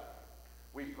heaven,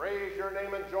 we praise your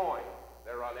name and join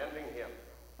their unending hymn.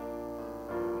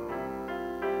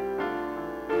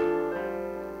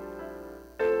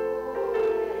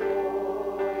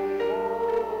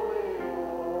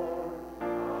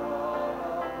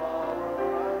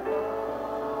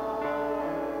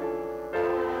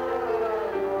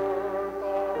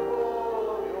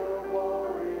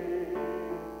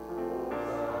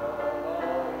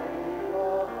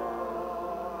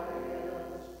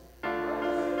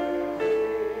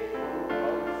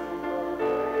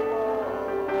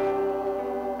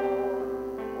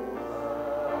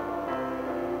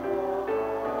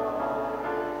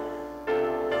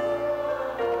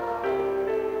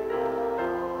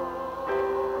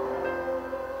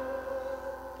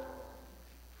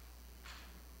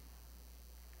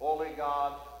 Holy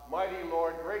God, mighty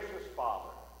Lord, gracious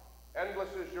Father, endless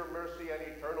is your mercy and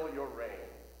eternal your reign.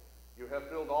 You have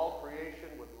filled all creation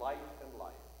with light and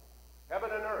life. Heaven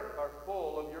and earth are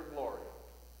full of your glory.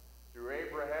 Through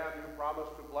Abraham you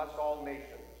promised to bless all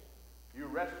nations. You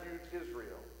rescued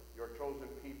Israel, your chosen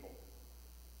people.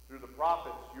 Through the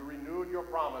prophets you renewed your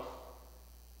promise,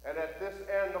 and at this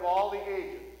end of all the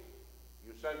ages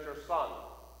you sent your Son,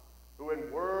 who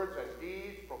in words and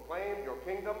deeds proclaimed your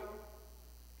kingdom,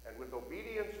 and with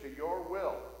obedience to your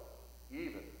will,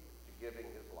 even to giving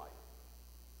his life.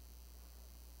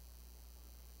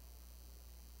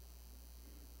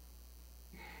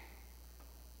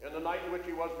 In the night in which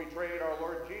he was betrayed, our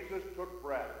Lord Jesus took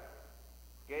bread,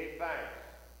 gave thanks,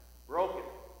 broke it,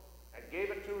 and gave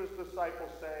it to his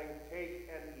disciples, saying, "Take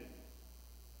and eat.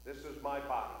 This is my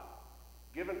body,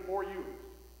 given for you.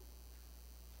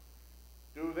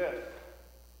 Do this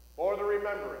for the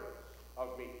remembrance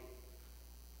of me."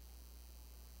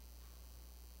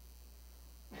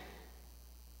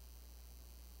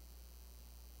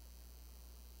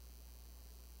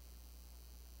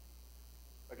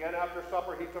 Again, after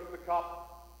supper, he took the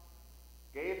cup,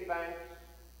 gave thanks,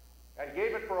 and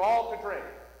gave it for all to drink,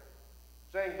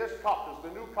 saying, "This cup is the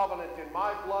new covenant in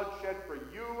my blood, shed for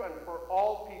you and for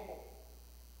all people,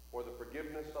 for the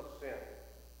forgiveness of sin.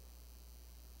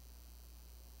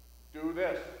 Do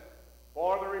this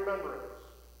for the remembrance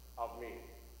of me."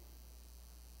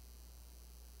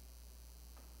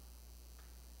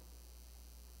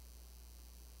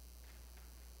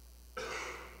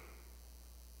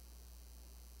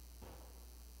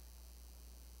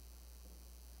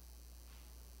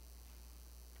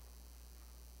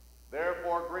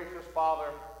 Therefore, gracious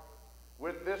Father,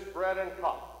 with this bread and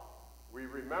cup, we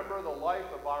remember the life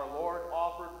of our Lord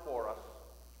offered for us,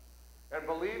 and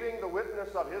believing the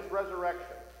witness of his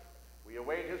resurrection, we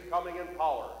await his coming in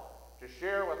power to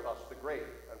share with us the great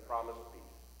and promised peace.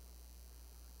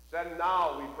 Send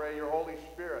now, we pray, your Holy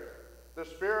Spirit, the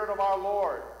Spirit of our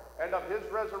Lord and of his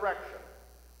resurrection,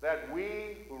 that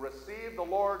we who receive the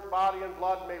Lord's body and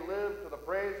blood may live to the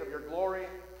praise of your glory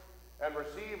and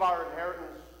receive our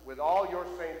inheritance with all your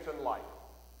saints in life.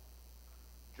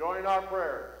 Join our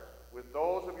prayers with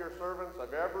those of your servants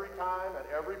of every time and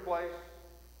every place,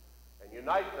 and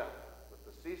unite them with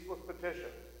the ceaseless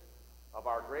petitions of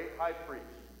our great high priest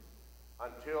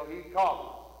until he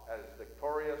comes as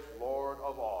victorious Lord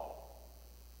of all.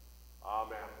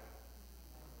 Amen.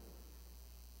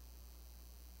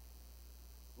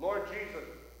 Lord Jesus,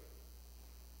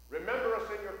 remember us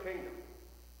in your kingdom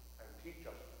and teach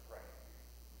us to pray.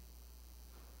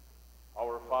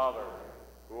 Our Father,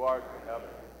 who art in heaven,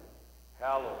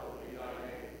 hallowed be thy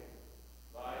name.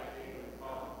 Thy kingdom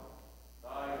come,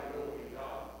 thy will be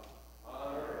done,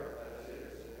 on earth as it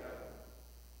is in heaven.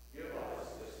 Give us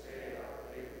this day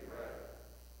our daily bread,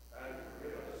 and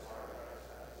forgive us our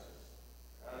trespasses,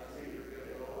 as we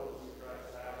forgive those who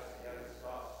trespass against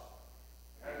us.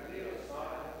 And lead us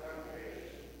not into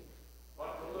temptation,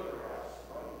 but deliver us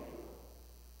from evil.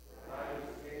 For thine is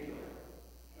the kingdom,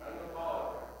 and the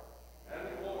power, and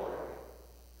the glory,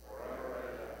 forever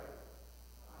and ever.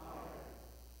 Amen.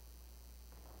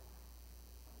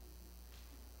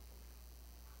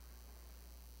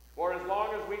 For as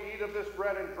long as we eat of this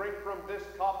bread and drink from this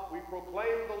cup, we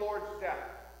proclaim the Lord's death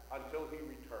until he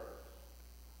returns.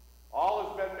 All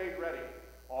has been made ready.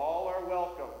 All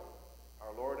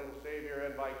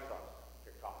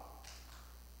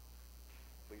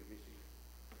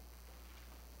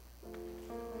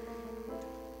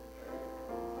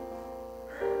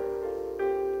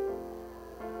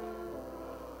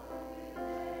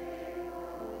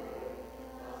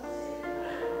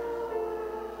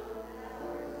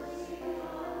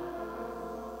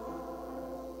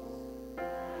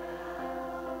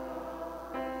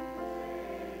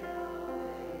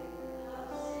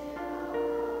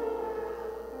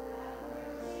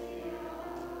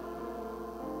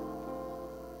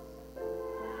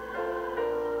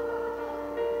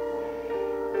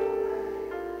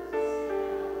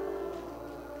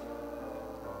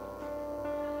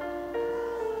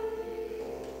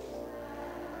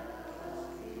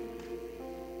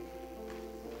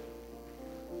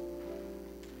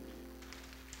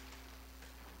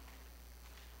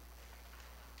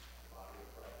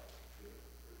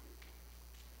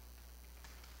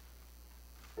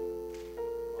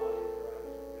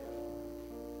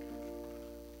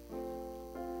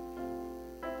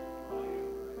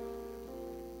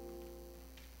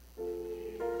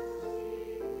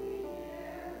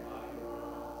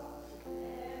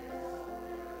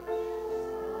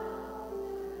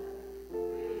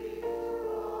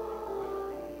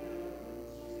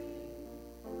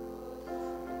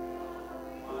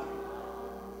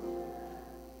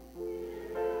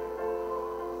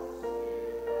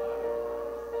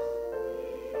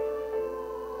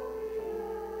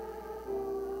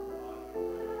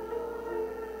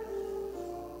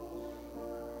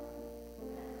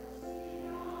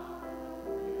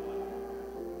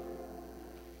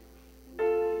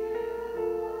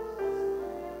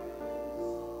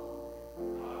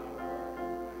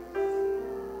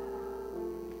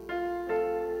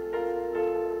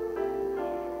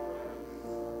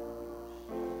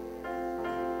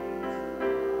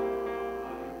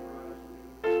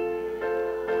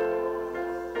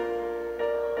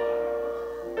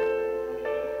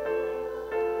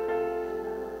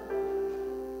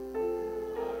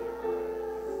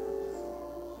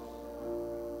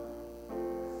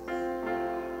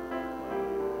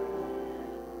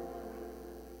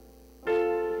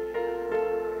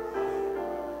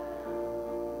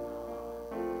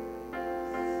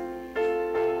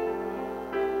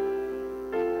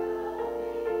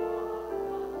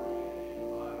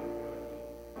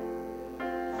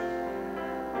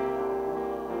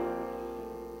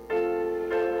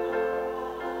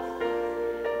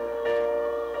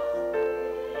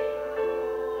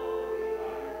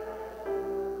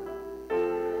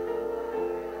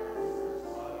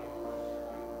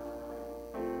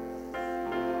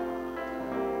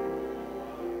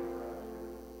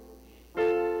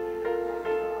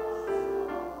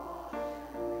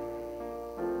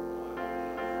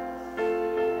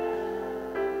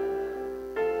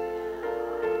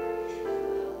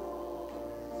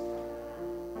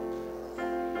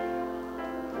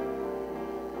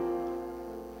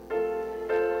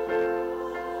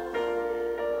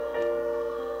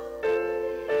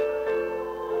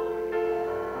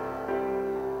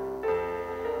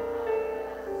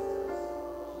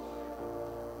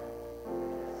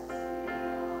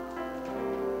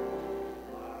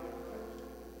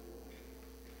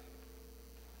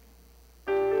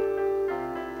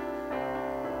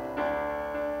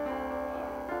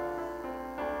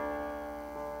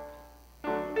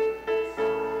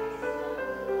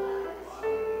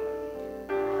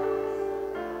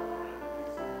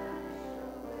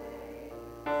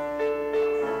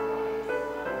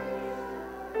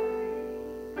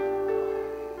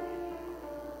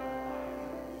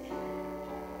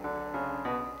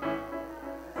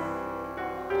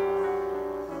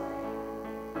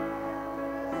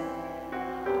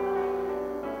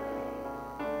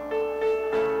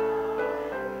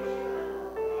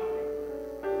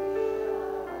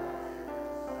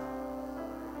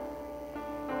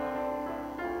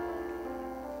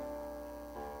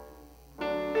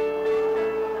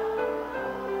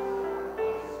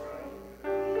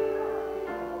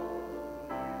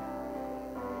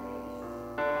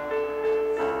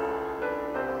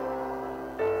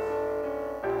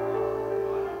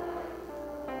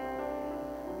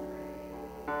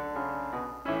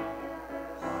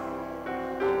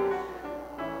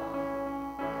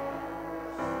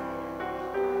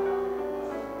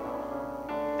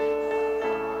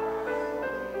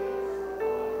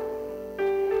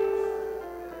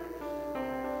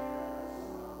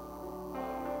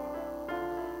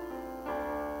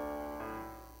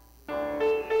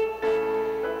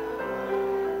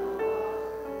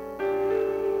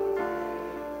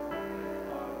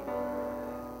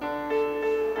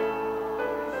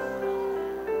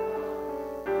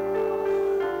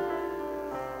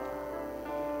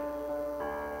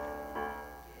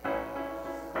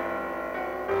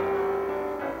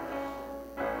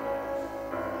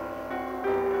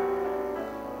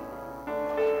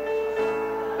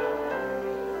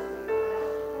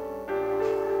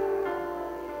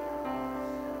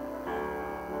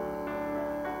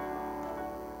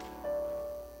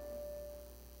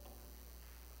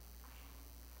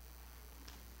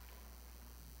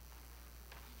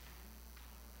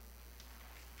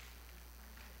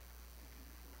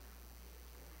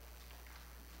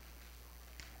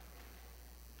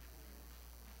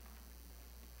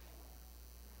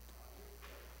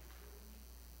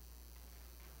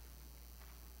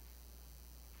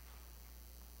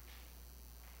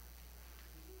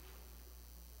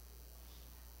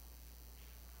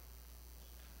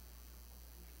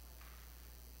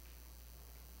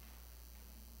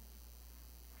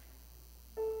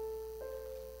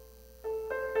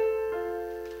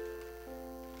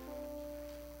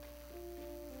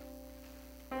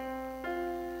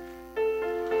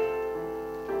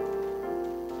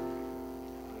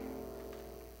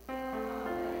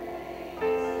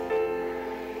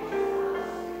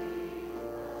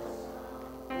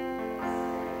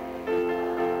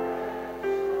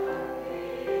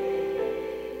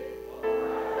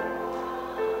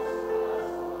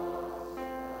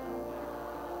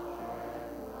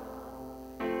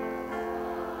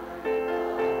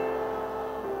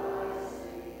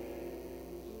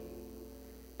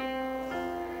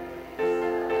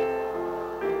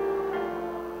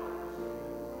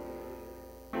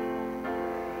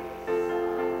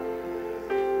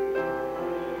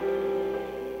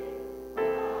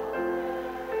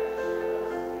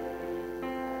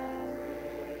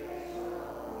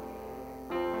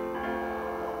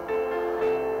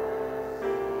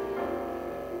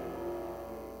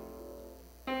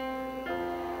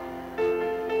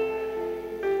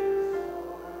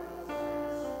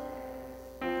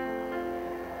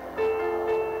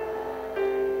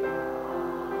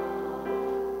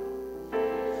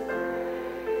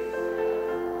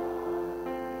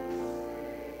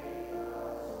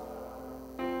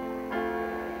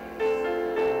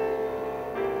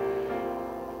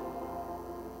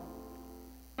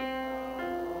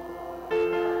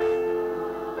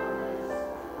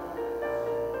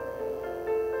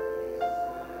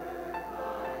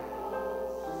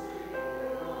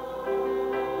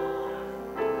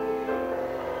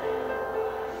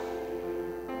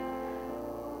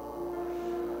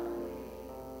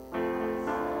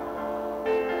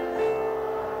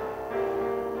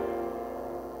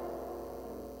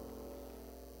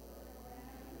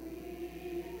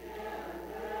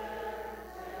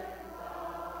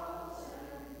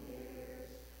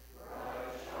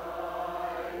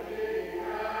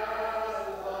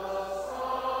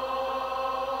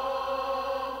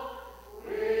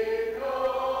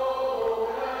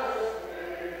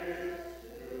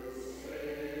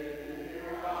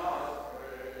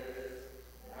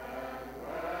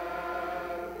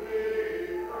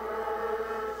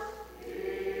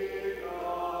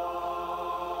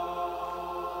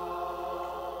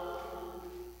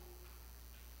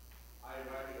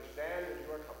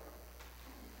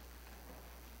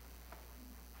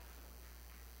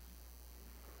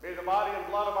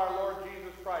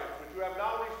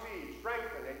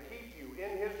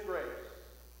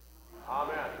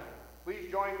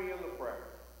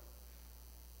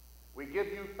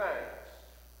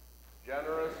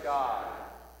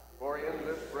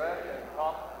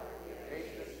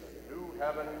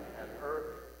heaven and earth,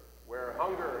 where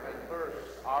hunger and thirst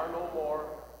are no more,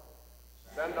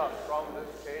 send us from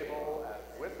this table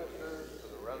as witnesses to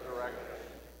the resurrection,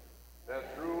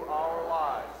 that through our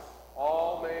lives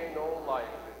all may know life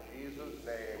in Jesus'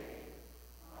 name.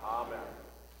 Amen.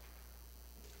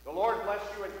 The Lord bless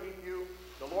you and keep you.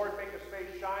 The Lord make his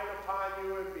face shine upon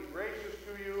you and be gracious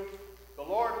to you. The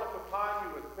Lord look upon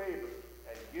you with favor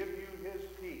and give you his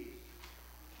peace.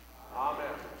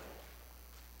 Amen.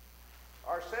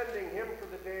 Our sending hymn for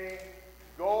the day,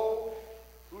 Go,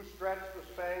 Who Stretched the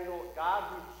Spangled, God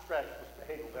Who Stretched the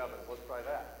Spangled Heaven. Let's try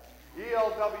that.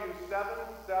 ELW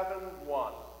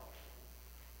 771.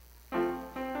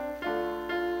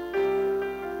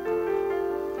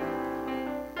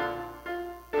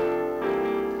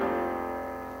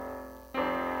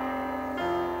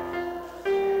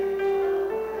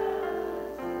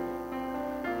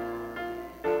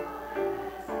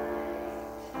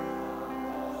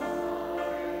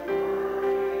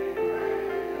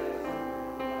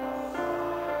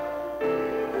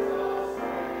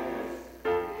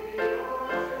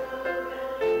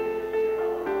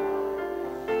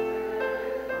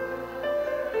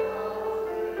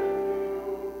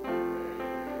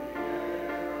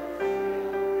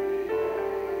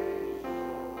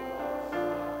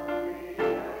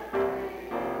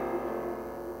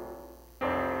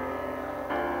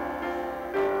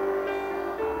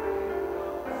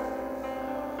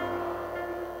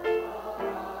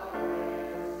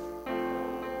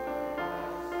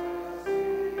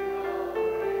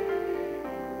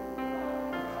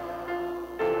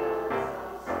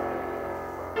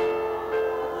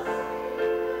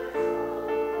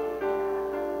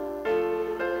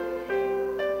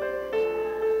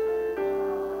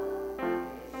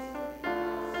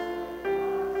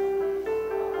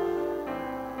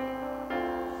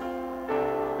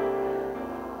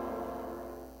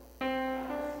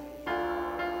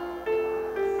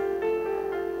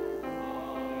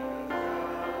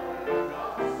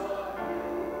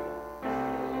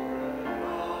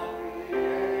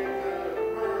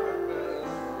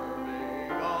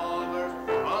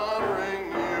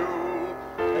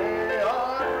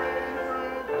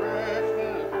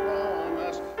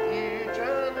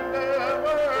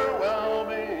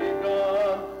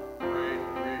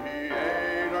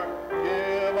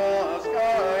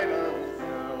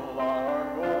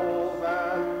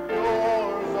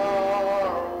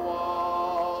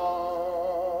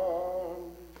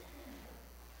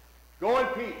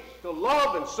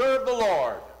 Serve the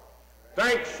Lord.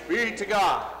 Thanks be to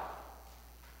God.